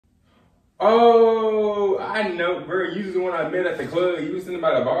Oh, I know, bro. You was the one I met at the club. You was sitting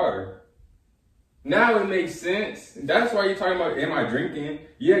by the bar. Now it makes sense. That's why you're talking about, am I drinking?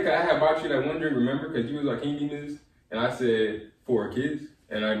 Yeah, because I had bought you that one drink, remember? Because you was like, can you give me this? And I said, 4 kids.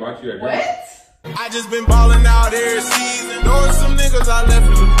 And I bought you that drink. What? I just been balling out every season. Knowing some niggas I left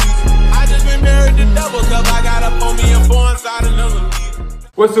in the season. I just been married to double cup. I got up on me and 4 inside another league.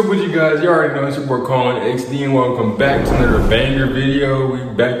 What's up with you guys? You already know it's your boy itscollinxd and welcome back to another banger video. We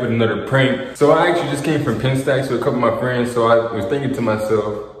back with another prank. So I actually just came from Penn Stacks with a couple of my friends. So I was thinking to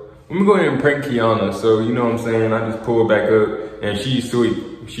myself, let me go ahead and prank Kiana. So you know what I'm saying? I just pulled back up and she's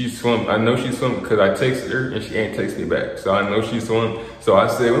sweet. She swam. I know she swam because I texted her and she ain't text me back. So I know she swam. So I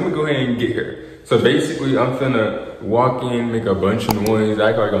said, let me go ahead and get her. So basically I'm finna walk in, make a bunch of noise,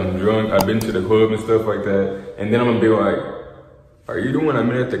 act like I'm drunk. I've been to the club and stuff like that. And then I'm gonna be like, are you the one I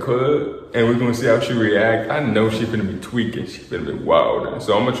met at the club? And we're gonna see how she react. I know she finna be tweaking. She finna be wild.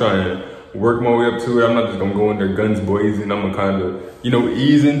 So I'm gonna try and work my way up to it. I'm not just gonna go in there guns blazing. I'm gonna kind of, you know,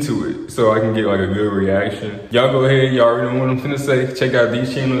 ease into it so I can get like a good reaction. Y'all go ahead. Y'all already know what I'm finna say. Check out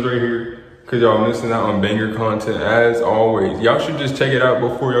these channels right here because y'all missing out on banger content as always. Y'all should just check it out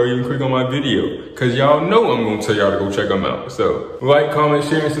before y'all even click on my video because y'all know I'm gonna tell y'all to go check them out. So like, comment,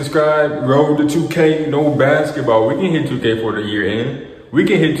 share, and subscribe. Roll to 2K, no basketball. We can hit 2K for the year end. We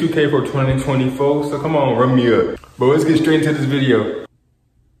can hit 2K for 2024. So come on, run me up. But let's get straight into this video.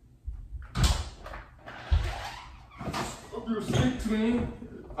 If you're sick to me,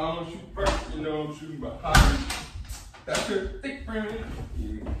 I don't shoot first, you know, I'm shooting behind. That's your thick friend.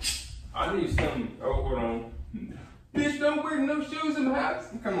 Yeah. I need some. Oh, hold on. Bitch, don't wear no shoes in the house.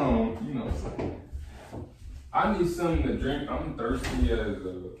 Come on, you know what I'm saying. I need something to drink. I'm thirsty as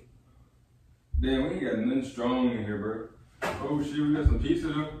a. Damn, we ain't got nothing strong in here, bro. Oh shit, we got some pizza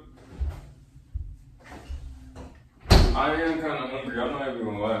though. I am kind of hungry. I'm not even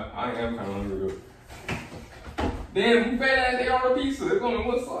gonna lie. I am kind of hungry though. Damn, who fat ass they on a pizza? There's only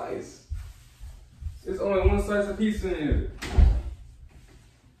one slice. There's only one slice of pizza in here.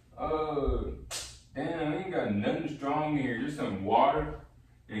 Damn, we ain't got nothing strong in here. Just some water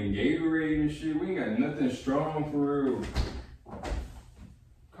and Gatorade and shit. We ain't got nothing strong for real.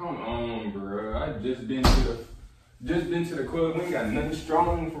 Come on, bro. I just been to the club. We ain't got nothing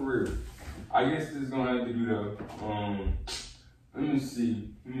strong for real. I guess this is gonna have to do the let me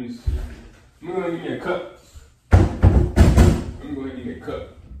see. I'm gonna give me a cup. Let me go ahead and give me a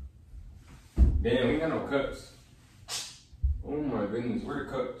cup. Damn, we ain't got no cups. Oh my goodness, where the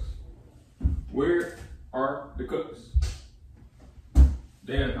cups? Where are the cups?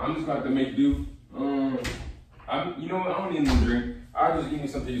 Damn, I'm just gonna have to make do. You know what? I don't need no drink. I'll just give me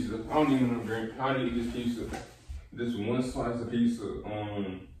some pizza. I don't need no drink. I need this pizza. This one slice of pizza.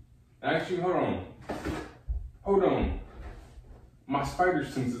 Actually, hold on. Hold on. My spider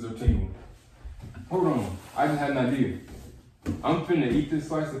senses are tingling. Hold on. I just had an idea. I'm finna eat this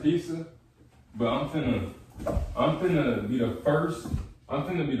slice of pizza, but I'm finna be the first. I'm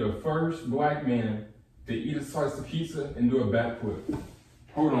finna be the first black man to eat a slice of pizza and do a backflip.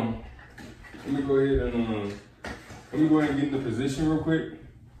 Hold on. Let me go ahead and get in the position real quick.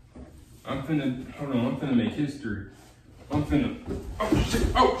 I'm finna make history.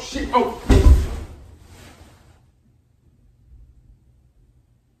 Oh shit.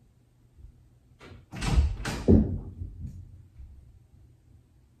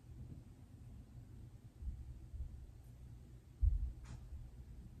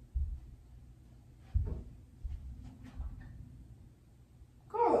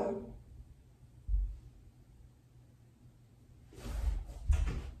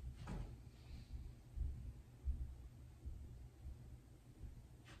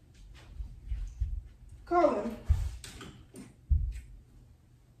 Colin.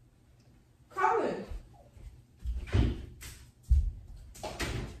 Colin.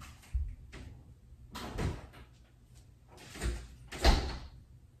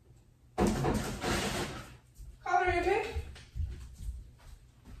 Colin, are you okay?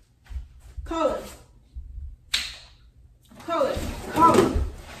 Colin.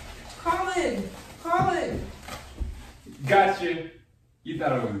 Gotcha. You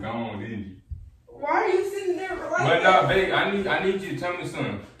thought I was gone, didn't you? Why are you sitting there like But nah, babe, I need you to tell me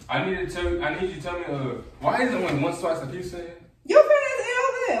something. I need you to tell me, why isn't only one slice of pizza in? Your fan is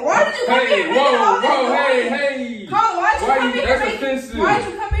all that. Why did you come here making all that noise? Hey. Colin, why did you come here That's making, offensive. why did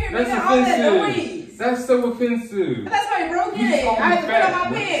you come here making all that noise? That's so offensive. That's why you broke it. I had to put on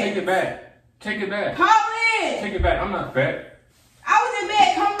my pants. Take it back. Colin! Take it back. I'm not fat. I was in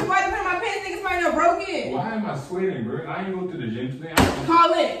bed comfortable. I had to put on my pants. Niggas might have broke it. Why am I sweating, bro? I ain't go to the gym today.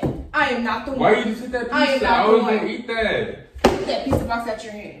 Colin, I am not the one. Why you just hit that pizza? I am not I the was one. gonna eat that. Get that pizza box out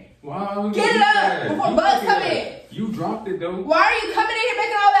your hand. Wow, Get it up before bugs come in. You dropped it though. Why are you coming in here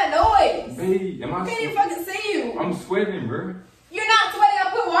making all that noise? Babe, am I? I can't even fucking see you. I'm sweating, bro. You're not sweating. I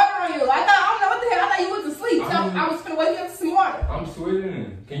put water on you. I don't know what the hell. I thought you was asleep. So I was gonna wake you up to some water. I'm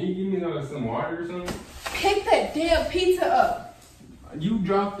sweating. Can you give me some water or something? Pick that damn pizza up. You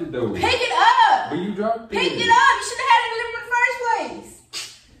dropped it though. Pick it up. But you dropped it. Pick it up. You should have had it delivered in the first place.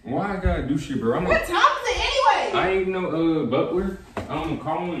 Why I gotta do shit, bro? What time is it anyway? I ain't no butler. I'm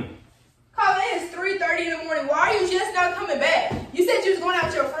calling him. Colin, it's 3:30 in the morning. Why are you just not coming back? You said you was going out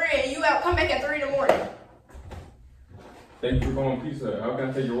with your friend and you come back at 3 in the morning. Thank you for calling pizza. How can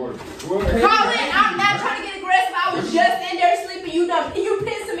I take your order? Colin, I'm not trying to get aggressive. I was just in there sleeping. You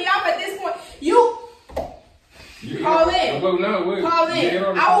pissing me off at this point. Colin. Well, no, wait.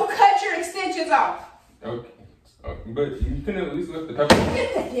 Colin, I will cut your extensions off. Okay. But you couldn't at least lift the pepperoni.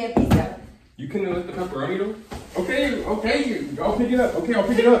 Get that damn pizza. You couldn't lift the pepperoni though? Okay. I'll pick it up. Okay, I'll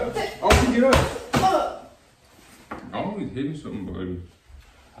pick it up. I'll pick it up. I'm always hitting something, buddy.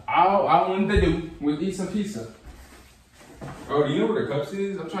 All I wanted to do was eat some pizza. Oh, do you know where the cups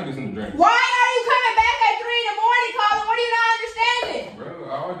is? I'm trying to get something to drink. Why are you coming back at 3 in the morning, Colin? What are you not understanding? Bro,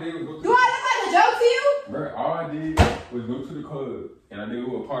 all I did was go to Do I look like a joke to you? Bro, all I did was go to the club and I did a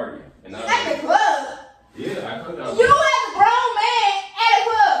party. And At the club? Yeah, I told you. You as a grown man at a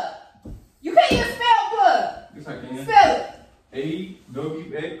club. You can't even spell club. Yes, I can. Spell it.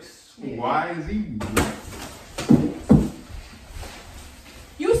 AWXYZ.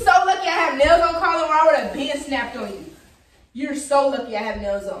 You so lucky I have nails on, Colin, or I would have been snapped on you. You're so lucky I have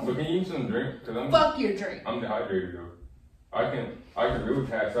nails on. But can you give me some drink? Fuck your drink. I'm dehydrated though. I can really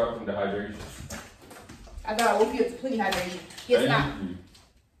pass out from dehydration. I thought I woke you up to plenty hydration. It's not. Thank you.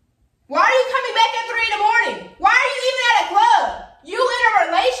 Why are you coming back at 3 in the morning? Why are you even at a club? You in a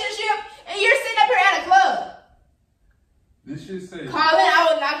relationship and you're sitting up here at a club. This should say. Colin, I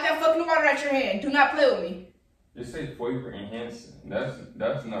will knock that fucking water out your hand. Do not play with me. It says flavor enhancing. That's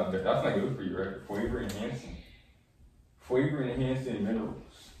not good for you, right? Flavor enhancing. Flavor enhancing minerals.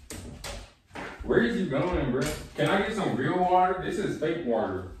 Where is you going, bro? Can I get some real water? This is fake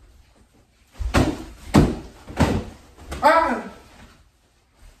water. Ah!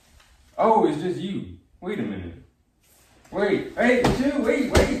 Oh, it's just you. Wait a minute. Wait, hey, chill,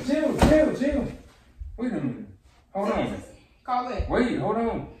 chill. Wait a minute. Hold on. Colin. Wait, hold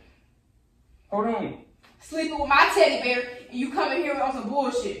on. Sleeping with my teddy bear and you coming here on some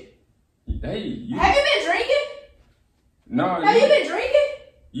bullshit. Hey, Have you been drinking? No. Have you been drinking?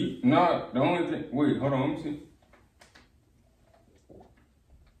 No, the only thing. Wait, hold on, let me see.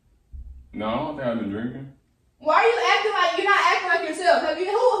 No, I don't think I've been drinking. Why are you acting like you're not acting like yourself? Who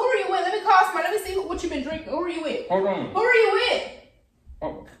are you with? Let me call somebody. Let me see what you've been drinking. Who are you with? Hold on. Who are you with?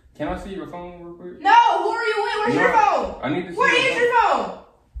 Oh, can I see your phone real quick? No, who are you with? Where's your phone? I need to see Where is your phone?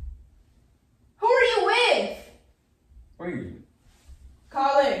 Who are you with? Wait.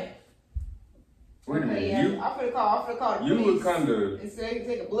 Colin. Wait a minute. Yeah. I'm finna call the police. You look kinda. And say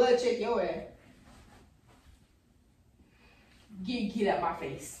take a blood check your ass. Get out my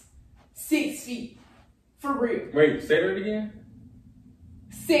face. 6 feet. For real. Wait, say that again?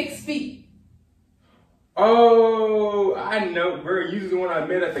 6 feet. Oh, I know, bro. You was the one I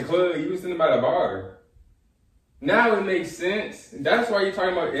met at the club. You was sitting by the bar. Now it makes sense. That's why you're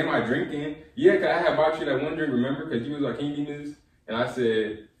talking about, am I drinking? Yeah, because I had bought you that one drink, remember? Because you was like, can you give me this? And I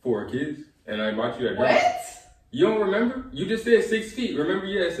said, for kids. And I bought you that drink. What? You don't remember? You just said 6 feet. Remember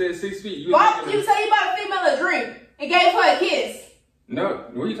you had said 6 feet. Why did you say you bought a female a drink and gave her a kiss? No,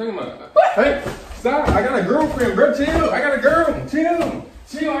 what are you talking about? What? Hey, stop. I got a girlfriend, bro. Chill. I got a girl. Chill.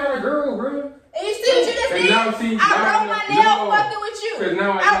 Chill, I got a girl, bro. And you see what you just And did? now, see, I broke my nail no. fucking with you. 'Cause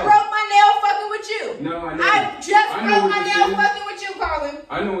now I broke my nail fucking with you. No, I know. I just I know broke what my this nail is. fucking with you, Colin.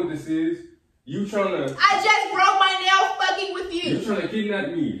 I know what this is. You trying to. I just broke my nail fucking with you. You trying to kidnap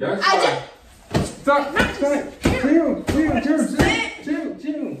me. That's I why. Stop. Chill.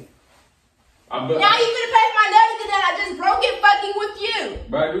 Now you finna pay my nail to that. I just broke it fucking with you.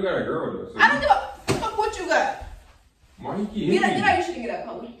 But I do got a girl though. So I don't give a fuck what you got. why you keep Get hitting out me? your shit and get out,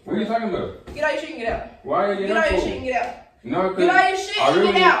 Colin. What are you talking about? Get out your shit and get out. Why are you Get out your shit and get out. No, cause Get all your shit I really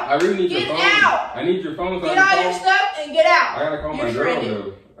and get out. I really need Get your phone. out. I need your phone. So Get I all can your call. stuff and get out. I gotta call my You're girl stranded.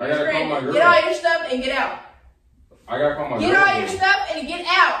 though. I gotta call my girl. Get all your stuff and get out. I gotta call my girl. Get all your though. stuff and get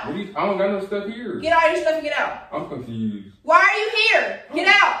out. What do you, I don't got no stuff here. Get all your stuff and get out. I'm confused. Why are you here? Get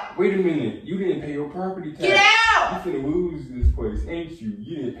out. Wait a minute. You didn't pay your property tax. Get out. You finna lose this place, ain't you?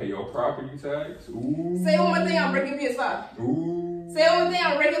 You didn't pay your property tax. Ooh. Say one more thing, I'm breaking PS5. Ooh. Say one more thing,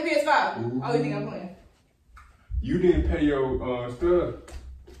 I'm breaking PS5. Ooh. Oh, you think I'm playing? You didn't pay your stuff.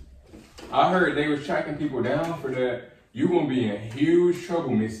 I heard they was tracking people down for that. you're gonna be in huge trouble,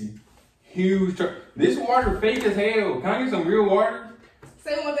 Missy. Huge trouble. This water fake as hell. Can I get some real water?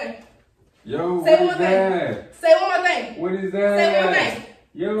 Say one more thing. Yo, Say what one is thing. that? Say one more thing. What is that? Say one more thing.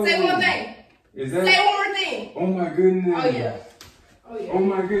 Yo. Say one more thing. Is that? Say one more thing. Oh my goodness. Oh yeah. Oh yeah. Oh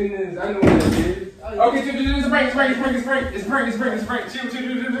my goodness. I know what that is. Oh, yeah. Okay, it's a prank. Chill. Give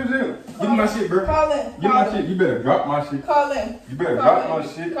me my shit, bro. Call in. Give me my shit. You better drop my shit. Call in. You better Call drop in. my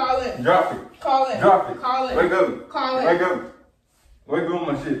shit. Call in. Drop it. Call in. Drop it. Call in. Let go. Call in. Let go. Let go of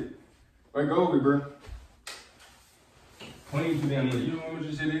my shit. Let go of it, bro. Playing too damn much. You know how much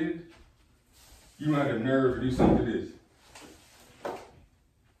this shit is? You might have nerve to do something to this.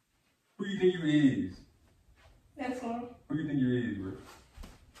 Who you think you is? That's one. Who you think you is, bro?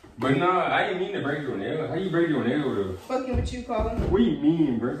 But nah, I didn't mean to break your nail. How you break your nail, though? Fucking with you, Colin. What do you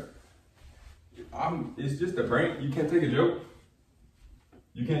mean, bro? It's just a prank. You can't take a joke.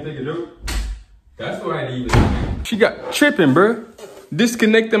 You can't take a joke. That's why I didn't even. She got tripping, bro.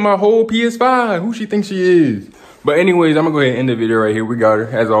 Disconnecting my whole PS5. Who she thinks she is? But anyways, I'm gonna go ahead and end the video right here. We got her,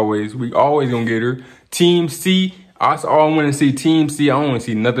 as always. We always gonna get her. Team C. I all want to see Team C. I don't want to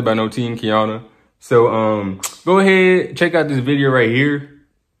see nothing about no Team Kiana. So go ahead, check out this video right here.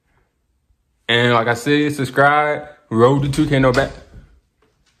 And like I said, subscribe. Road to 2K, no back.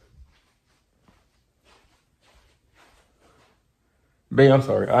 Babe, I'm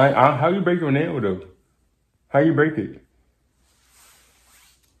sorry. How you break your nail though? How you break it?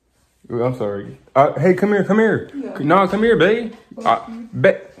 I'm sorry. Hey, come here. No, come here, babe.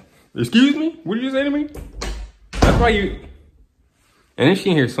 Excuse me? What did you say to me? That's why you... And then she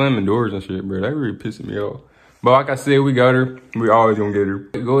in here slamming doors and shit, bro. That really pissing me off. But like I said, we got her. We always gonna get her.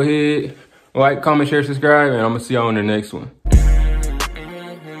 Go ahead, like, comment, share, subscribe, and I'm gonna see y'all on the next one.